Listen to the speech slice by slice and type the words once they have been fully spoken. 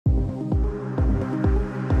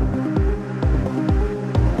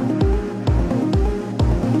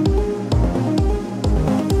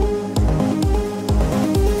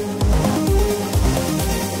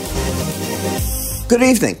Good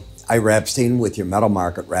evening. Ira Epstein with your metal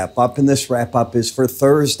market wrap-up, and this wrap-up is for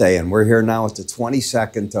Thursday, and we're here now at the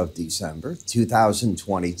 22nd of December,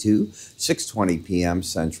 2022, 6:20 p.m.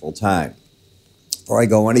 Central Time. Before I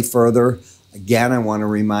go any further, again, I want to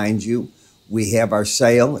remind you, we have our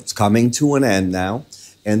sale. It's coming to an end now,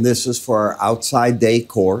 and this is for our outside day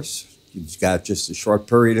course. You've got just a short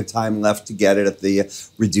period of time left to get it at the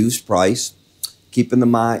reduced price. Keep in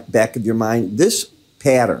the back of your mind, this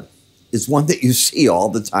pattern is one that you see all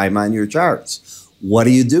the time on your charts. What do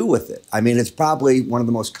you do with it? I mean, it's probably one of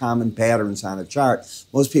the most common patterns on a chart.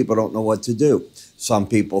 Most people don't know what to do. Some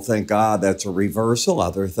people think, that's a reversal.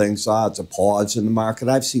 Other things, it's a pause in the market.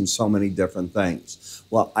 I've seen so many different things.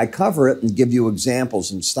 Well, I cover it and give you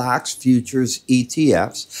examples in stocks, futures,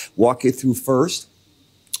 ETFs, walk you through first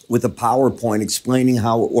with a PowerPoint explaining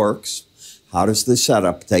how it works. How does the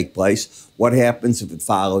setup take place? What happens if it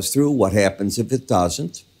follows through? What happens if it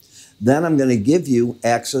doesn't? Then I'm going to give you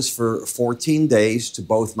access for 14 days to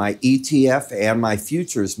both my ETF and my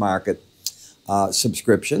futures market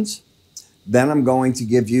subscriptions. Then I'm going to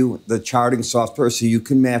give you the charting software so you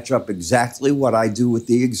can match up exactly what I do with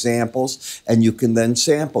the examples, and you can then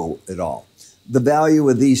sample it all. The value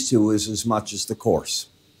of these two is as much as the course,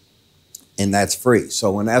 and that's free.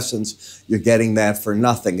 So in essence, you're getting that for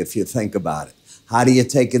nothing if you think about it. How do you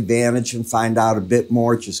take advantage and find out a bit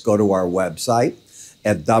more? Just go to our website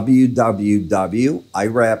at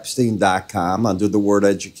www.iraepstein.com under the word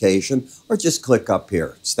education, or just click up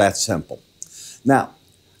here. It's that simple. Now,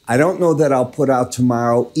 I don't know that I'll put out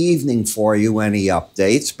tomorrow evening for you any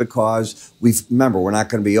updates because remember, we're not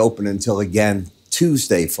going to be open until, again,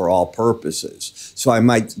 Tuesday for all purposes. So I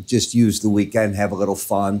might just use the weekend, have a little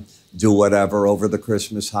fun, do whatever over the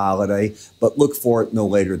Christmas holiday, but look for it no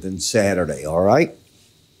later than Saturday, all right?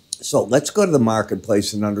 So let's go to the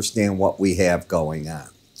marketplace and understand what we have going on.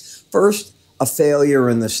 First, a failure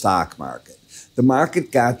in the stock market. The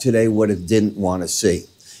market got today what it didn't want to see.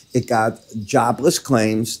 It got jobless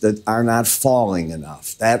claims that are not falling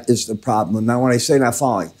enough. That is the problem. Now, when I say not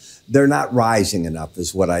falling, they're not rising enough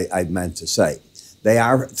is what I meant to say. They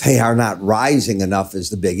are not rising enough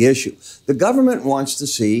is the big issue. The government wants to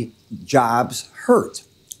see jobs hurt.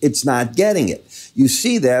 It's not getting it. You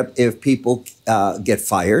see that if people get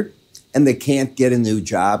fired and they can't get a new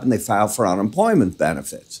job and they file for unemployment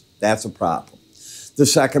benefits. That's a problem. The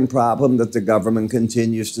second problem that the government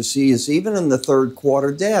continues to see is even in the third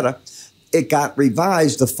quarter data, it got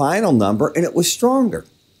revised, the final number, and it was stronger.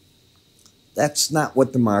 That's not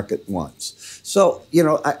what the market wants. So,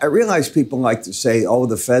 I realize people like to say,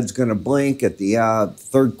 the Fed's going to blink at the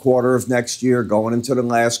third quarter of next year, going into the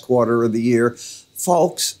last quarter of the year.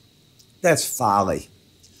 Folks, that's folly.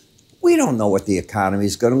 We don't know what the economy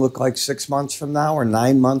is going to look like 6 months from now or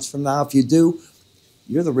 9 months from now. If you do,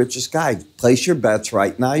 you're the richest guy. Place your bets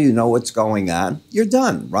right now. You know what's going on. You're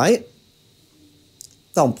done, right?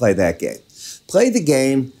 Don't play that game. Play the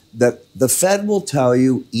game that the Fed will tell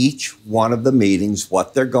you each one of the meetings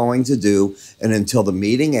what they're going to do, and until the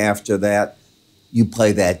meeting after that, you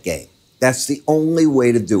play that game. That's the only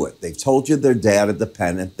way to do it. They've told you they're data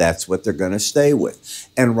dependent. That's what they're going to stay with.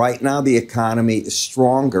 And right now, the economy is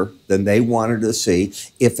stronger than they wanted to see.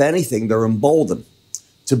 If anything, they're emboldened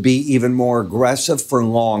to be even more aggressive for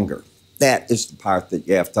longer. That is the part that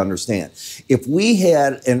you have to understand. If we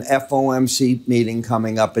had an FOMC meeting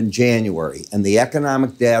coming up in January and the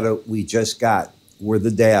economic data we just got were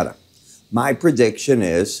the data, my prediction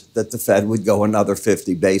is that the Fed would go another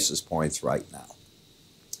 50 basis points right now.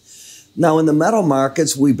 Now, in the metal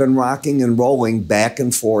markets, we've been rocking and rolling back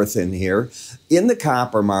and forth in here. In the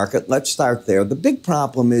copper market, let's start there. The big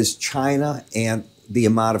problem is China and the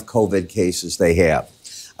amount of COVID cases they have.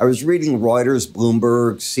 I was reading Reuters,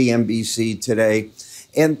 Bloomberg, CNBC today,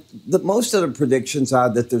 and most of the predictions are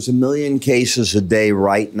that there's 1 million cases a day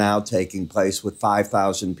right now taking place with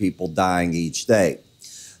 5,000 people dying each day.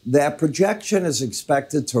 That projection is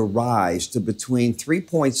expected to rise to between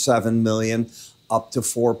 3.7 million up to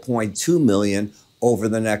 4.2 million over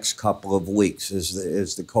the next couple of weeks as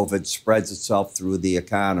the COVID spreads itself through the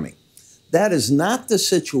economy. That is not the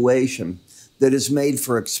situation that is made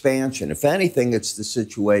for expansion. If anything, it's the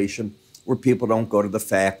situation where people don't go to the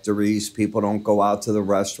factories, people don't go out to the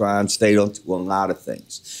restaurants, they don't do a lot of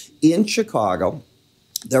things. In Chicago,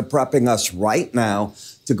 they're prepping us right now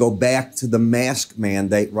to go back to the mask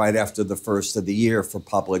mandate right after the first of the year for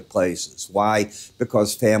public places. Why?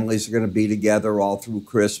 Because families are going to be together all through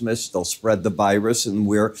Christmas. They'll spread the virus, and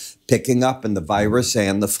we're picking up in the virus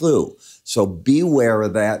and the flu. So beware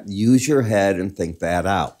of that. Use your head and think that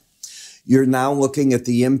out. You're now looking at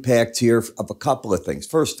the impact here of a couple of things.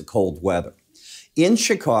 First, the cold weather. In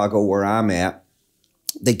Chicago, where I'm at,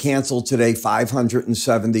 They canceled today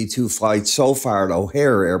 572 flights so far at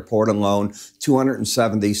O'Hare Airport alone,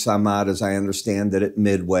 270 some odd, as I understand it, at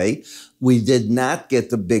Midway. We did not get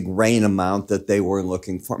the big rain amount that they were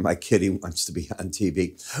looking for. My kitty wants to be on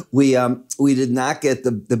TV. We did not get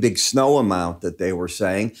the big snow amount that they were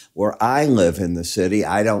saying. Where I live in the city,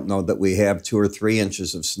 I don't know that we have 2 or 3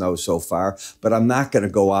 inches of snow so far, but I'm not going to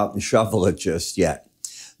go out and shovel it just yet.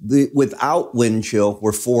 Without wind chill,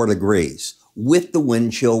 we're 4 degrees. With the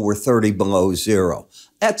wind chill, we're 30 below zero.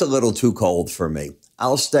 That's a little too cold for me.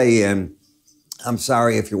 I'll stay in. I'm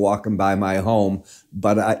sorry if you're walking by my home,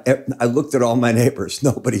 but I looked at all my neighbors.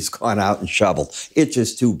 Nobody's gone out and shoveled. It's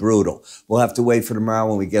just too brutal. We'll have to wait for tomorrow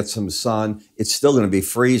when we get some sun. It's still going to be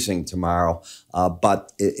freezing tomorrow,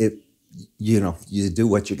 but you do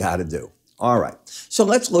what you got to do. All right. So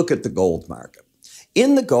let's look at the gold market.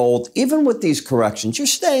 In the gold, even with these corrections, you're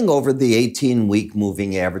staying over the 18-week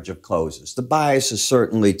moving average of closes. The bias is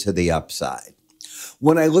certainly to the upside.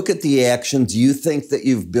 When I look at the action, do you think that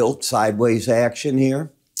you've built sideways action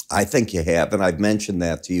here? I think you have, and I've mentioned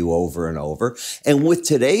that to you over and over. And with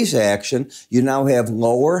today's action, you now have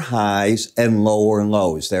lower highs and lower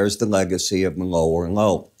lows. There's the legacy of the lower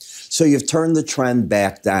low. So you've turned the trend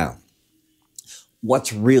back down.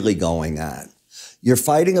 What's really going on? You're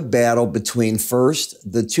fighting a battle between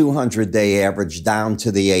first the 200-day average down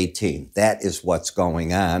to the 18. That is what's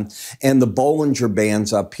going on. And the Bollinger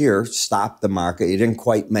Bands up here stopped the market. You didn't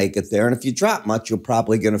quite make it there. And if you drop much, you're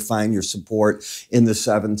probably going to find your support in the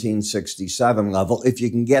 1767 level if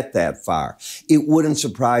you can get that far. It wouldn't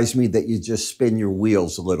surprise me that you just spin your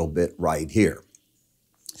wheels a little bit right here.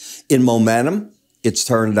 In momentum, it's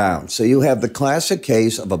turned down. So you have the classic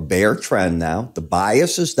case of a bear trend now. The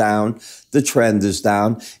bias is down. The trend is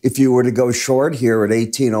down. If you were to go short here at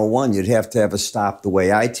 1801, you'd have to have a stop the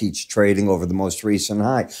way I teach trading over the most recent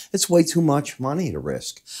high. It's way too much money to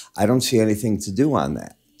risk. I don't see anything to do on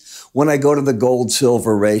that. When I go to the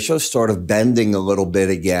gold-silver ratio, sort of bending a little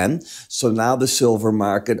bit again. So now the silver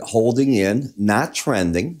market holding in, not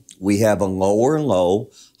trending. We have a lower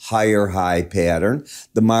low, higher high pattern.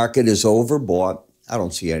 The market is overbought. I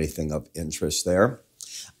don't see anything of interest there.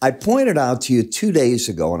 I pointed out to you 2 days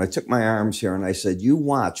ago, and I took my arms here and I said, you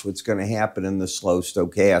watch what's going to happen in the slow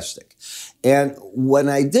stochastic. And when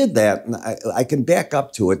I did that, and I can back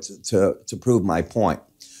up to it to prove my point,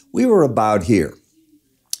 we were about here.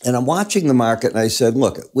 And I'm watching the market and I said,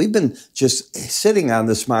 look, we've been just sitting on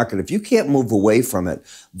this market. If you can't move away from it,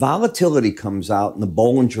 volatility comes out and the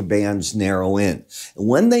Bollinger Bands narrow in. And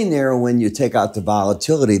when they narrow in, you take out the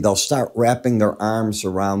volatility, they'll start wrapping their arms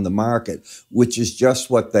around the market, which is just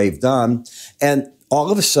what they've done. And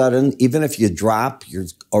all of a sudden, even if you drop, you're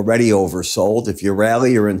already oversold. If you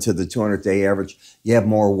rally, you're into the 200-day average, you have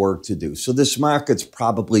more work to do. So this market's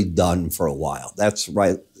probably done for a while. That's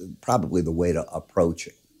right, probably the way to approach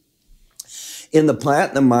it. In the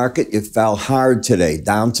platinum market, it fell hard today,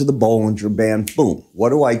 down to the Bollinger Band. Boom.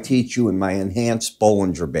 What do I teach you in my enhanced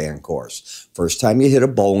Bollinger Band course? First time you hit a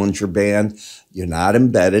Bollinger Band, you're not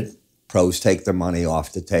embedded. Pros take their money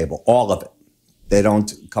off the table, all of it. They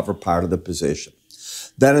don't cover part of the position.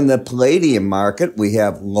 Then in the palladium market, we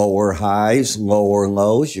have lower highs, lower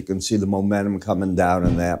lows. You can see the momentum coming down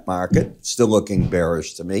in that market. Still looking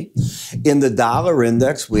bearish to me. In the dollar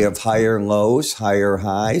index, we have higher lows, higher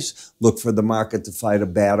highs. Look for the market to fight a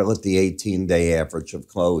battle at the 18-day average of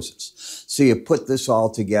closes. So you put this all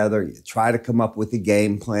together, you try to come up with a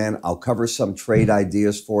game plan. I'll cover some trade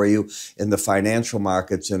ideas for you in the financial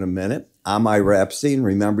markets in a minute. I'm Ira Epstein.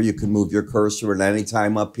 Remember, you can move your cursor at any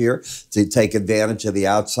time up here to take advantage of the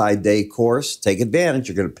outside day course. Take advantage.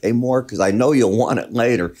 You're going to pay more because I know you'll want it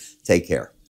later. Take care.